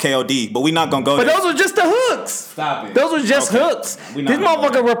shit on KOD, but we not going to go But there. those were just the hooks. Stop it. Those were just hooks. We This not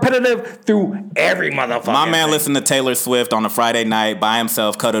motherfucker repetitive through every motherfucker. My man listened to Taylor Swift on a Friday night by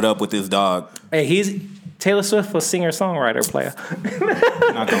himself, cuddled up with his dog. Hey, Taylor Swift was singer-songwriter player.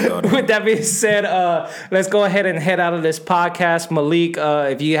 Not gonna go there. With that being said, let's go ahead and head out of this podcast. Malik,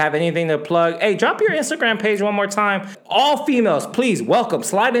 if you have anything to plug, hey, drop your Instagram page one more time. All females, please, welcome.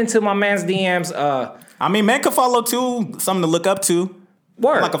 Slide into my man's DMs. I mean, man could follow too, something to look up to.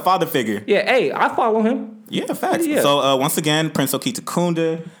 Word. Like a father figure. Yeah, hey, I follow him. Yeah, facts. Yeah. So once again, Prince Okita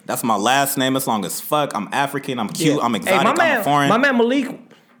Kunda. That's my last name as long as fuck. I'm African, I'm cute, I'm exotic, I'm foreign. My man Malik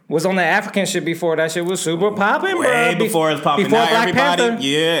was on the African shit before that shit was super popping, bro. Way before it's popping. Before Now Black everybody, Panther.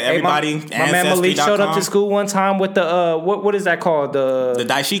 everybody. My man Malik showed up to school one time with the what is that called? The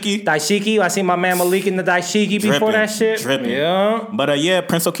daishiki. Daishiki. I seen my man Malik in the daishiki before that shit. Dripping. Yeah. But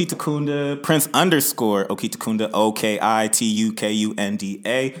Prince Okita Kunda, Prince _ Okita Kunda,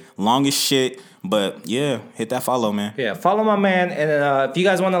 OKITUKUNDA. Longest shit. But yeah, hit that follow, man. Yeah, follow my man. And if you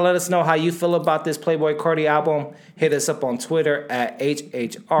guys want to let us know how you feel about this Playboi Carti album, hit us up on Twitter at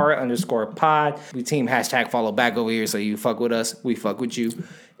HHR_pod. We team #follow back over here, so you fuck with us, we fuck with you.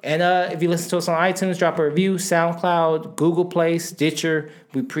 And if you listen to us on iTunes, drop a review, SoundCloud, Google Play, Stitcher.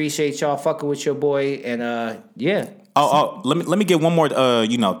 We appreciate y'all fucking with your boy. And yeah. Let me get one more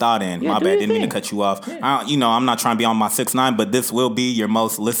thought in. Yeah, My do bad, your didn't mean thing. to cut you off. I'm not trying to be on my 6ix9ine, but this will be your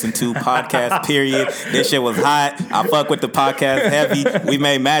most listened to podcast. Period. This shit was hot. I fuck with the podcast heavy. We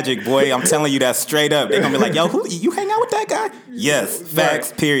made magic, boy. I'm telling you that straight up. They're gonna be like, yo, who you hang out with that guy? Yes,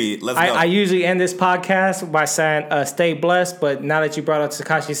 facts. Period. Let's go. I usually end this podcast by saying stay blessed, but now that you brought up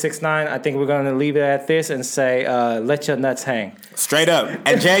Tekashi 6ix9ine, I think we're gonna leave it at this and say let your nuts hang. Straight up.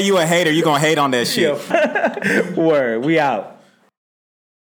 And Jay, you a hater. You gonna hate on that shit. Word. We out.